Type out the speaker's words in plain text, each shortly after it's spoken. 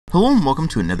Hello and welcome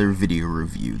to another video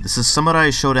review. This is Samurai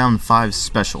Shodown V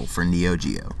Special for Neo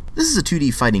Geo. This is a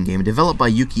 2D fighting game developed by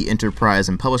Yuki Enterprise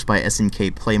and published by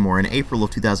SNK Playmore in April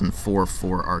of 2004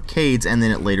 for arcades, and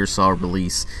then it later saw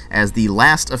release as the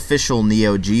last official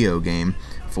Neo Geo game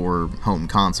for home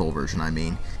console version,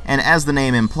 And as the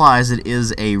name implies, it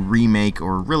is a remake,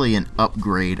 or really an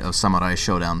upgrade, of Samurai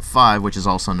Shodown V, which is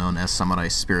also known as Samurai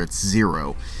Spirits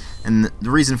Zero. And the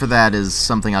reason for that is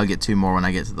something I'll get to more when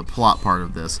I get to the plot part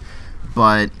of this.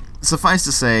 But suffice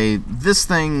to say, this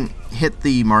thing hit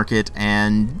the market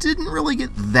and didn't really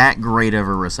get that great of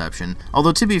a reception.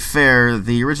 Although, to be fair,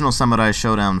 the original Samurai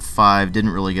Shodown V didn't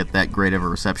really get that great of a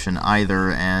reception either,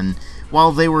 and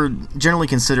while they were generally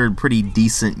considered pretty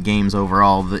decent games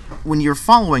overall, when you're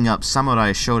following up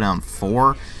Samurai Shodown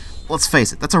 4, let's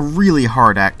face it, that's a really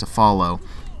hard act to follow.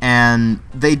 And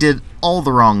they did all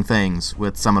the wrong things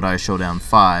with Samurai Shodown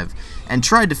V, and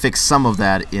tried to fix some of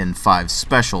that in 5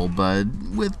 Special, but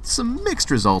with some mixed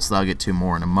results that I'll get to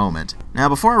more in a moment. Now,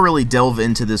 before I really delve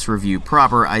into this review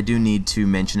proper, I do need to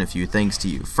mention a few things to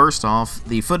you. First off,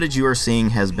 the footage you are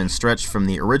seeing has been stretched from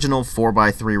the original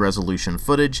 4:3 resolution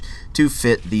footage to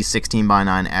fit the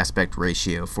 16:9 aspect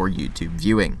ratio for YouTube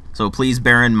viewing. So please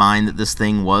bear in mind that this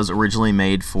thing was originally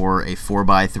made for a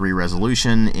 4:3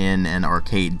 resolution in an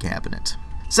arcade cabinet.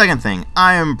 Second thing,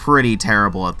 I am pretty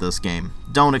terrible at this game.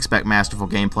 Don't expect masterful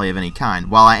gameplay of any kind.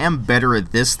 While I am better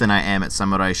at this than I am at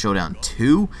Samurai Shodown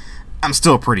 2, I'm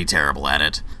still pretty terrible at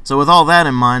it. So with all that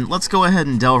in mind, let's go ahead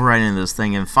and delve right into this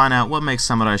thing and find out what makes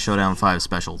Samurai Shodown V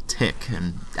Special tick,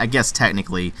 and I guess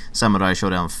technically Samurai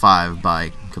Shodown 5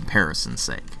 by comparison's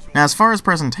sake. Now, as far as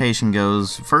presentation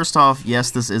goes, first off,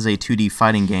 yes, this is a 2D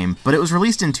fighting game, but it was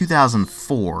released in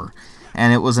 2004,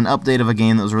 and it was an update of a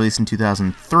game that was released in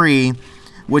 2003,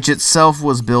 which itself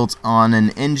was built on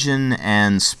an engine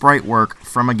and sprite work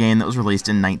from a game that was released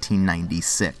in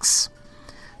 1996.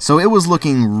 So it was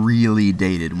looking really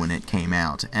dated when it came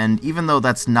out, and even though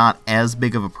that's not as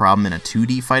big of a problem in a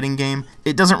 2D fighting game,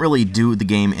 it doesn't really do the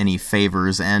game any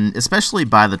favors, and especially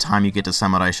by the time you get to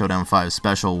Samurai Shodown V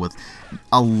Special, with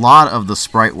a lot of the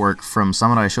sprite work from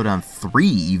Samurai Shodown 3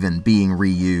 even being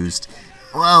reused.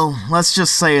 Well, let's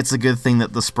just say it's a good thing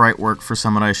that the sprite work for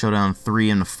Samurai Shodown 3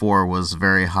 and 4 was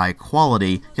very high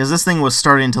quality, because this thing was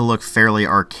starting to look fairly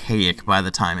archaic by the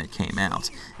time it came out.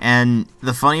 And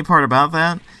the funny part about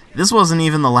that, this wasn't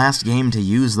even the last game to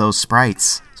use those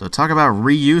sprites. So talk about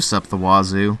reuse up the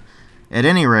wazoo. At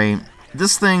any rate,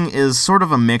 this thing is sort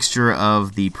of a mixture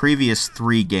of the previous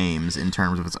 3 games in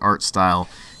terms of its art style,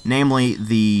 namely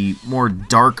the more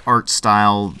dark art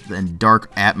style and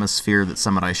dark atmosphere that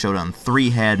Samurai Shodown 3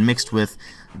 had, mixed with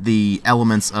the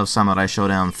elements of Samurai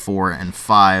Shodown 4 and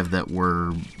 5 that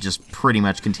were just pretty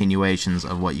much continuations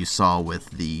of what you saw with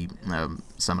the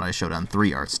Samurai Shodown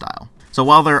 3 art style. So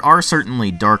while there are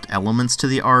certainly dark elements to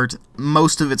the art,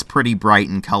 most of it's pretty bright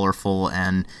and colorful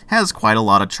and has quite a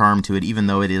lot of charm to it, even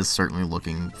though it is certainly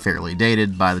looking fairly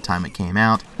dated by the time it came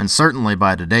out, and certainly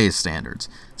by today's standards.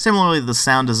 Similarly, the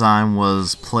sound design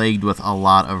was plagued with a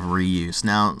lot of reuse.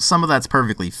 Now, some of that's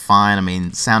perfectly fine. I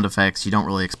mean, sound effects, you don't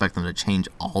really expect them to change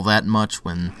all that much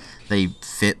when they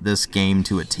fit this game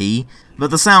to a T, but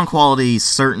the sound quality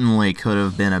certainly could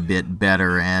have been a bit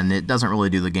better, and it doesn't really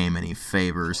do the game any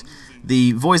favors.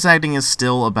 The voice acting is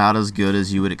still about as good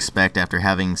as you would expect after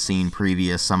having seen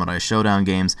previous Samurai Shodown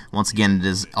games. Once again, it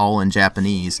is all in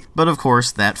Japanese, but of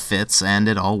course that fits and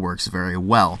it all works very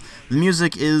well. The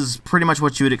music is pretty much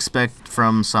what you would expect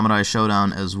from Samurai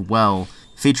Shodown as well,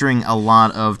 featuring a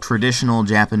lot of traditional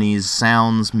Japanese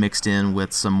sounds mixed in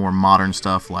with some more modern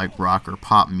stuff like rock or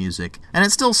pop music. And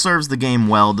it still serves the game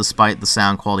well despite the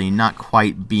sound quality not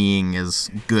quite being as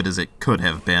good as it could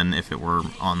have been if it were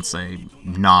on, say,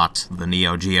 not the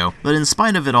Neo Geo. But in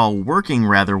spite of it all working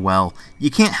rather well,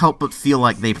 you can't help but feel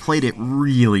like they played it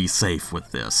really safe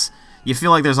with this. You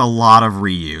feel like there's a lot of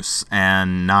reuse,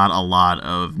 and not a lot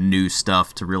of new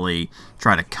stuff to really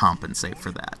try to compensate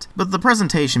for that. But the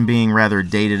presentation being rather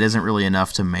dated isn't really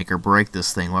enough to make or break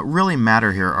this thing. What really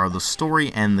matter here are the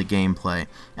story and the gameplay.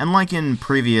 And like in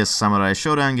previous Samurai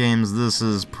Shodown games, this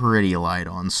is pretty light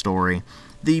on story.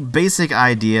 The basic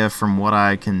idea, from what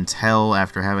I can tell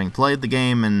after having played the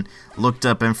game and looked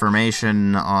up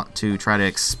information to try to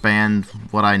expand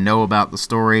what I know about the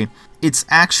story, it's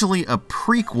actually a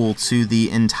prequel to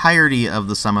the entirety of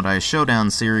the Samurai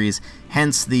Shodown series,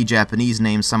 hence the Japanese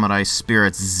name Samurai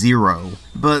Spirits Zero.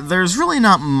 But there's really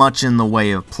not much in the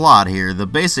way of plot here. The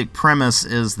basic premise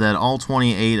is that all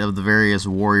 28 of the various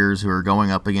warriors who are going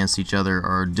up against each other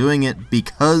are doing it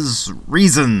because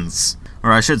reasons.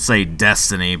 Or I should say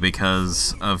Destiny,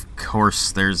 because of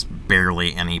course there's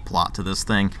barely any plot to this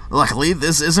thing. Luckily,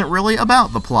 this isn't really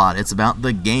about the plot, it's about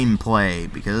the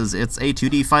gameplay, because it's a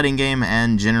 2D fighting game,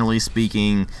 and generally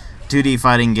speaking, 2D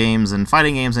fighting games and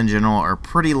fighting games in general are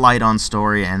pretty light on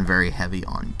story and very heavy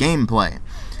on gameplay.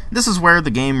 This is where the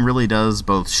game really does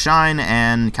both shine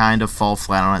and kind of fall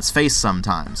flat on its face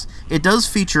sometimes. It does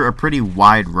feature a pretty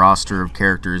wide roster of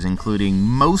characters, including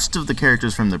most of the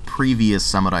characters from the previous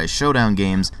Samurai Shodown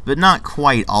games, but not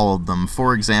quite all of them.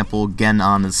 For example,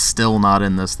 Genan is still not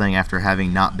in this thing after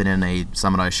having not been in a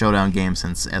Samurai Shodown game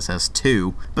since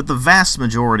SS2, but the vast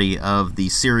majority of the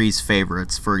series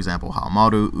favorites, for example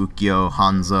Haomaru, Ukyo,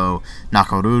 Hanzo,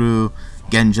 Nakoruru,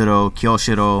 Genjiro,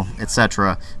 Kyoshiro,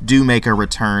 etc., do make a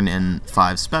return in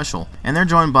 5 Special, and they're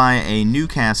joined by a new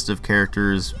cast of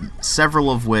characters,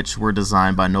 several of which were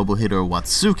designed by Nobuhiro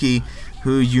Watsuki,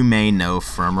 who you may know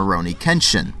from Rurouni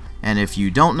Kenshin. And if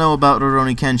you don't know about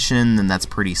Rurouni Kenshin, then that's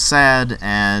pretty sad,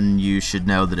 and you should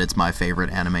know that it's my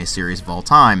favorite anime series of all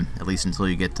time, at least until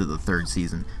you get to the 3rd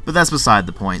season. But that's beside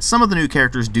the point. Some of the new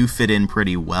characters do fit in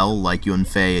pretty well, like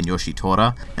Yunfei and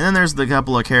Yoshitora, and then there's the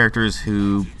couple of characters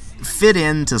who fit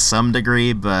in to some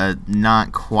degree, but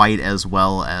not quite as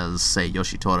well as, say,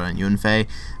 Yoshitora and Yunfei,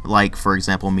 like, for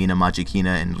example, Mina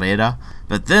Majikina and Reira.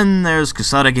 But then there's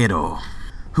Kusaragero.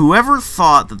 Whoever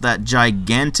thought that that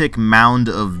gigantic mound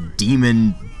of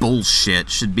demon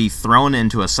bullshit should be thrown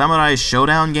into a Samurai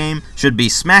Shodown game should be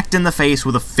smacked in the face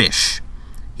with a fish.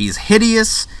 He's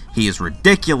hideous, he is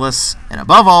ridiculous, and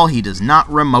above all, he does not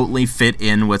remotely fit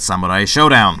in with Samurai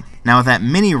Shodown. Now, with that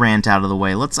mini rant out of the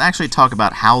way, let's actually talk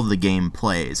about how the game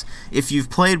plays. If you've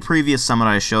played previous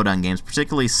Samurai Shodown games,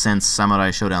 particularly since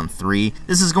Samurai Shodown 3,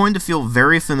 this is going to feel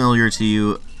very familiar to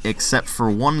you, except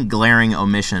for one glaring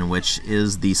omission, which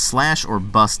is the slash or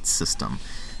bust system.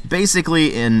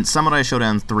 Basically, in Samurai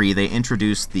Shodown 3, they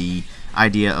introduced the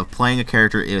idea of playing a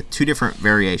character in 2 different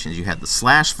variations. You had the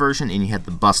slash version and you had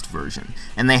the bust version,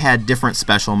 and they had different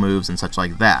special moves and such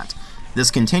like that. This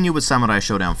continued with Samurai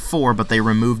Shodown 4, but they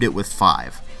removed it with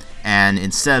 5. And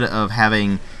instead of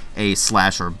having a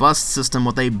slash or bust system,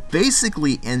 what they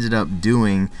basically ended up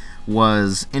doing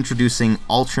was introducing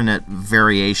alternate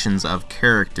variations of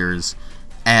characters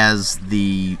as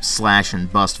the slash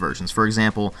and bust versions. For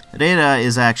example, Reira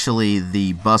is actually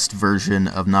the bust version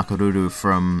of Nakoruru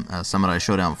from Samurai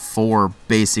Shodown 4,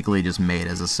 basically just made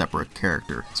as a separate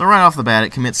character. So right off the bat,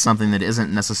 it commits something that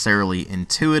isn't necessarily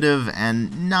intuitive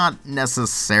and not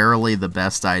necessarily the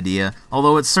best idea,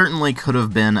 although it certainly could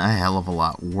have been a hell of a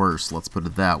lot worse, let's put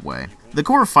it that way. The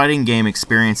core fighting game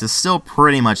experience is still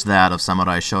pretty much that of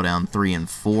Samurai Shodown 3 and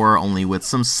 4, only with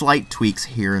some slight tweaks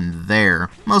here and there,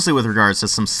 mostly with regards to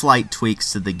some slight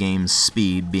tweaks to the game's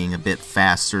speed being a bit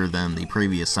faster than the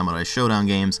previous Samurai Shodown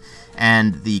games,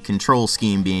 and the control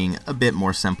scheme being a bit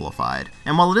more simplified.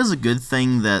 And while it is a good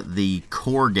thing that the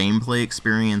core gameplay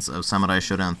experience of Samurai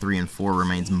Shodown 3 and 4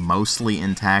 remains mostly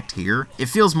intact here, it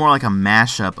feels more like a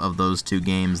mashup of those 2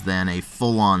 games than a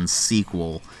full-on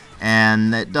sequel,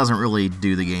 and that doesn't really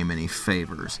do the game any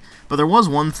favors. But there was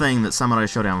one thing that Samurai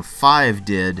Shodown 5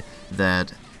 did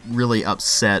that really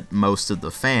upset most of the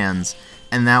fans,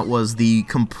 and that was the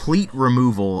complete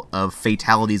removal of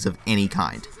fatalities of any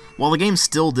kind. While the game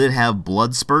still did have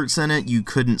blood spurts in it, you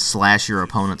couldn't slash your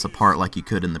opponents apart like you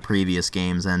could in the previous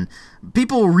games, and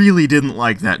people really didn't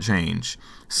like that change.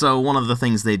 So one of the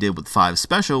things they did with 5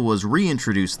 Special was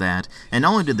reintroduce that, and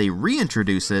not only did they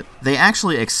reintroduce it, they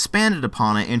actually expanded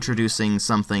upon it, introducing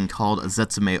something called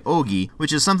Zetsume Ogi,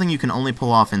 which is something you can only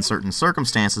pull off in certain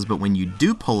circumstances, but when you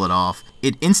do pull it off,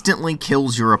 it instantly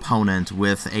kills your opponent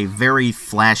with a very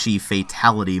flashy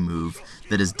fatality move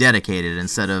that is dedicated,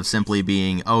 instead of simply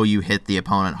being, oh, you hit the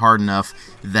opponent hard enough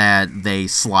that they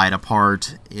slide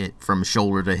apart from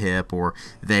shoulder to hip, or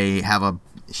they have a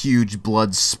huge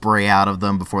blood spray out of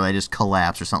them before they just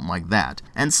collapse or something like that.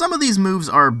 And some of these moves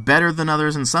are better than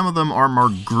others, and some of them are more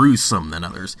gruesome than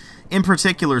others. In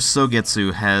particular,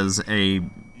 Sogetsu has a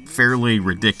fairly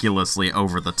ridiculously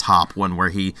over-the-top one where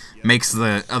he makes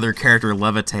the other character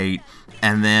levitate,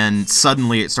 and then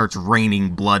suddenly it starts raining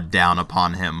blood down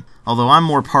upon him. Although I'm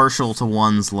more partial to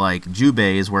ones like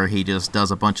Jubei's, where he just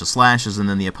does a bunch of slashes and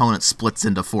then the opponent splits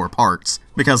into 4 parts.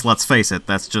 Because let's face it,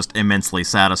 that's just immensely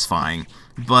satisfying.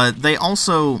 But they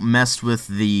also messed with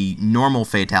the normal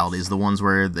fatalities, the ones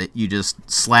where you just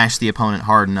slash the opponent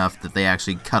hard enough that they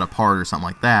actually cut apart or something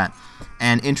like that,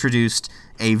 and introduced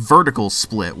a vertical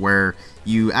split where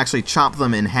you actually chop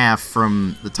them in half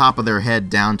from the top of their head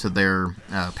down to their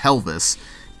pelvis,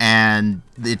 and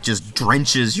it just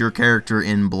drenches your character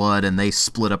in blood and they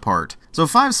split apart. So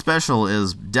 5 Special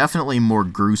is definitely more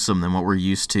gruesome than what we're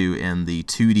used to in the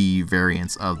 2D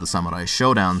variants of the Samurai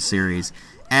Shodown series,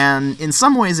 and in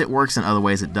some ways it works, in other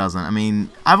ways it doesn't. I mean,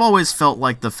 I've always felt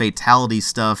like the fatality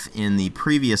stuff in the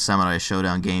previous Samurai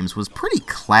Shodown games was pretty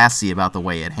classy about the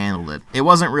way it handled it. It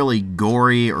wasn't really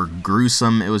gory or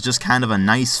gruesome, it was just kind of a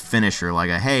nice finisher, like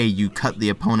a, hey, you cut the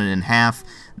opponent in half.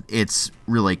 It's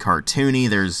really cartoony.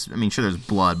 Sure there's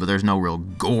blood, but there's no real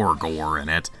gore in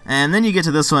it. And then you get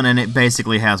to this one and it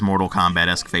basically has Mortal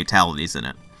Kombat-esque fatalities in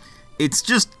it. It's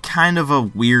just kind of a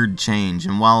weird change,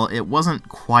 and while it wasn't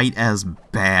quite as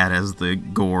bad as the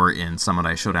gore in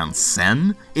Samurai Shodown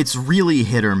Sen, it's really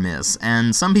hit or miss,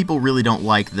 and some people really don't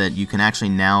like that you can actually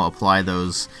now apply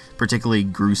those particularly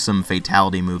gruesome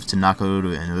fatality moves to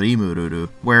Nakoruru and Rimururu,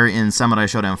 where in Samurai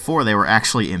Shodown 4 they were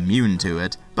actually immune to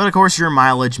it. But of course your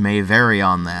mileage may vary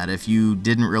on that. If you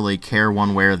didn't really care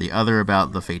one way or the other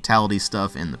about the fatality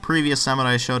stuff in the previous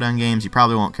Samurai Shodown games, you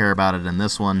probably won't care about it in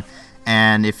this one.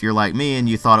 And if you're like me and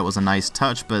you thought it was a nice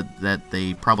touch, but that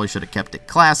they probably should have kept it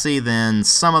classy, then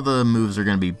some of the moves are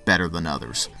going to be better than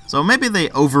others. So maybe they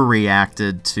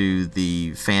overreacted to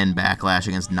the fan backlash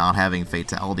against not having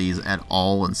fatalities at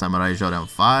all in Samurai Shodown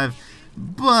 5,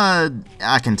 but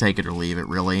I can take it or leave it,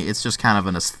 really. It's just kind of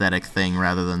an aesthetic thing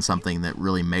rather than something that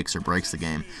really makes or breaks the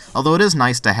game. Although it is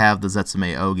nice to have the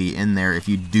Zetsume Ogi in there if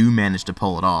you do manage to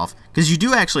pull it off, because you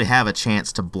do actually have a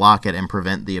chance to block it and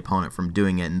prevent the opponent from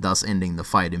doing it and thus ending the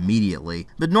fight immediately.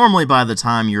 But normally by the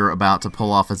time you're about to pull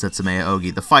off a Zetsume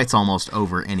Ogi, the fight's almost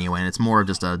over anyway, and it's more of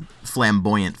just a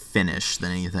flamboyant finish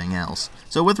than anything else.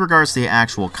 So with regards to the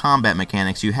actual combat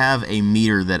mechanics, you have a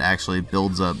meter that actually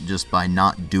builds up just by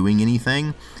not doing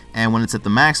anything, and when it's at the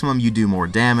maximum you do more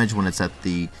damage, when it's at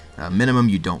the minimum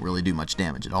you don't really do much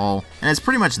damage at all, and it's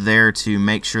pretty much there to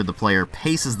make sure the player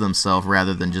paces themselves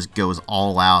rather than just goes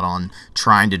all out on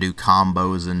trying to do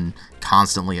combos and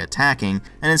constantly attacking,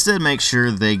 and instead make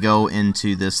sure they go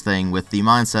into this thing with the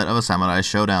mindset of a Samurai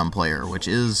Shodown player, which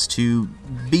is to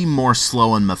be more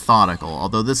slow and methodical.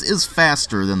 Although this is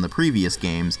faster than the previous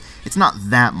games, it's not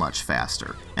that much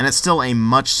faster, and it's still a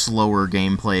much slower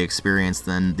gameplay experience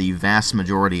than the vast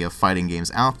majority of fighting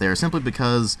games out there, simply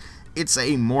because it's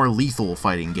a more lethal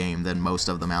fighting game than most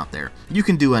of them out there. You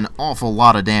can do an awful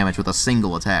lot of damage with a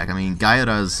single attack. I mean,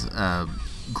 Gaira's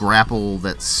grapple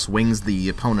that swings the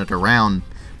opponent around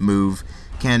move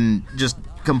can just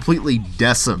completely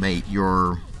decimate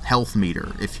your health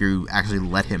meter if you actually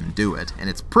let him do it, and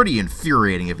it's pretty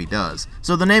infuriating if he does.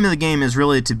 So the name of the game is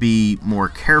really to be more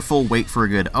careful, wait for a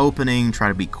good opening, try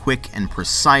to be quick and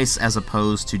precise as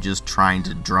opposed to just trying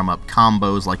to drum up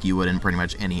combos like you would in pretty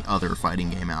much any other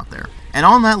fighting game out there. And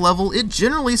on that level, it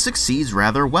generally succeeds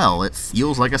rather well. It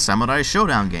feels like a Samurai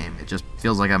Shodown game. It just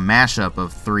feels like a mashup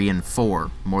of 3 and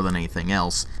 4 more than anything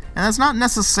else. And that's not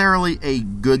necessarily a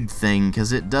good thing,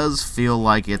 because it does feel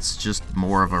like it's just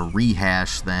more of a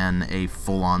rehash than a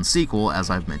full-on sequel, as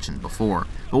I've mentioned before.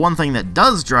 But one thing that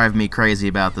does drive me crazy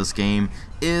about this game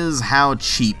is how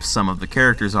cheap some of the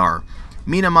characters are.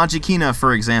 Mina Majikina,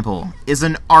 for example, is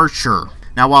an archer.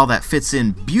 Now, while that fits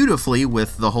in beautifully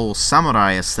with the whole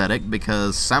samurai aesthetic,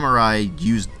 because samurai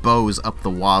used bows up the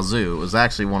wazoo, it was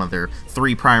actually one of their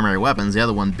 3 primary weapons, the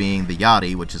other one being the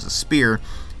yari, which is a spear,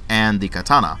 and the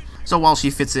katana. So while she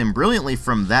fits in brilliantly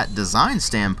from that design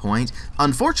standpoint,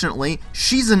 unfortunately,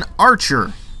 she's an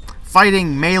archer,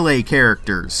 fighting melee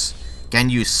characters. Can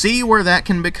you see where that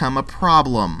can become a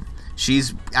problem?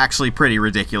 She's actually pretty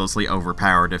ridiculously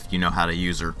overpowered if you know how to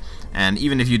use her. And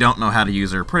even if you don't know how to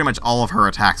use her, pretty much all of her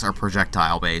attacks are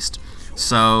projectile based.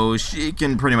 So she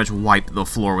can pretty much wipe the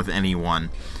floor with anyone,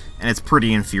 and it's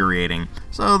pretty infuriating.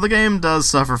 So the game does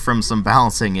suffer from some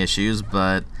balancing issues,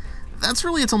 but that's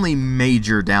really its only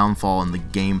major downfall in the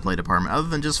gameplay department, other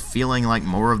than just feeling like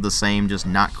more of the same, just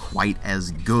not quite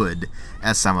as good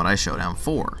as Samurai Shodown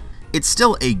 4. It's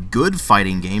still a good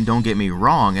fighting game, don't get me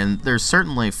wrong, and there's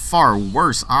certainly far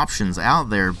worse options out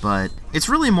there, but it's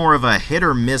really more of a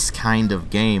hit-or-miss kind of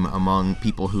game among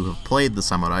people who have played the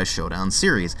Samurai Shodown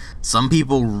series. Some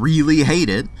people really hate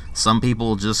it, some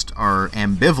people just are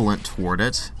ambivalent toward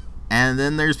it, and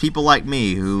then there's people like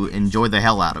me who enjoy the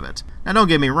hell out of it. Now don't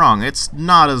get me wrong, it's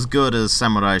not as good as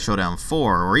Samurai Shodown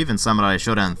 4, or even Samurai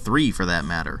Shodown 3 for that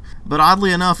matter, but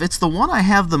oddly enough, it's the one I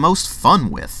have the most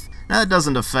fun with. Now, that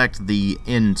doesn't affect the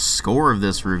end score of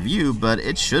this review, but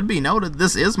it should be noted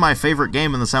this is my favorite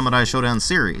game in the Samurai Shodown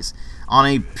series, on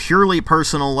a purely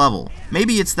personal level.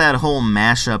 Maybe it's that whole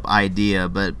mashup idea,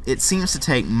 but it seems to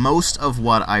take most of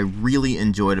what I really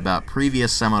enjoyed about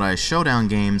previous Samurai Shodown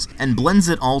games and blends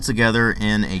it all together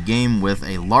in a game with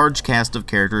a large cast of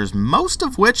characters, most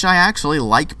of which I actually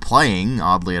like playing,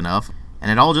 oddly enough. And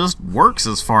it all just works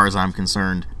as far as I'm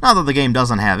concerned. Not that the game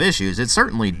doesn't have issues, it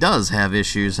certainly does have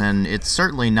issues, and it's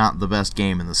certainly not the best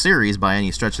game in the series by any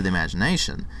stretch of the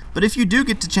imagination. But if you do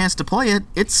get the chance to play it,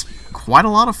 it's quite a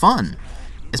lot of fun.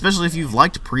 Especially if you've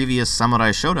liked previous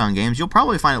Samurai Shodown games, you'll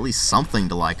probably find at least something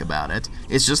to like about it.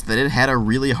 It's just that it had a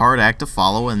really hard act to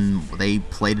follow, and they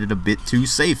played it a bit too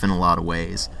safe in a lot of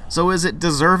ways. So is it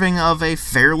deserving of a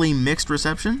fairly mixed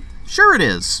reception? Sure it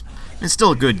is. It's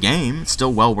still a good game, it's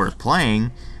still well worth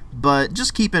playing, but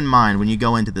just keep in mind when you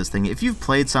go into this thing, if you've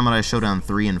played Samurai Shodown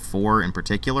 3 and 4 in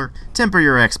particular, temper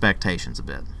your expectations a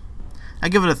bit. I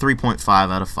give it a 3.5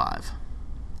 out of 5.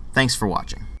 Thanks for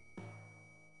watching.